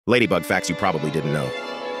Ladybug facts you probably didn't know.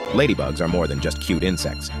 Ladybugs are more than just cute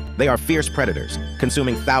insects. They are fierce predators,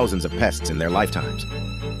 consuming thousands of pests in their lifetimes.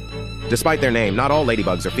 Despite their name, not all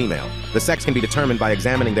ladybugs are female. The sex can be determined by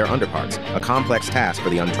examining their underparts, a complex task for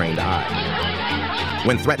the untrained eye.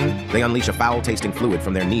 When threatened, they unleash a foul-tasting fluid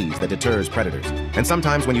from their knees that deters predators, and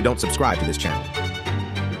sometimes when you don't subscribe to this channel.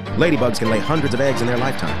 Ladybugs can lay hundreds of eggs in their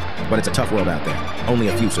lifetime, but it's a tough world out there. Only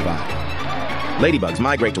a few survive. Ladybugs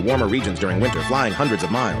migrate to warmer regions during winter, flying hundreds of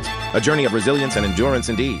miles. A journey of resilience and endurance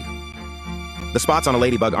indeed. The spots on a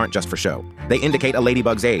ladybug aren't just for show. They indicate a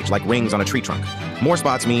ladybug's age, like rings on a tree trunk. More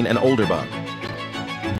spots mean an older bug.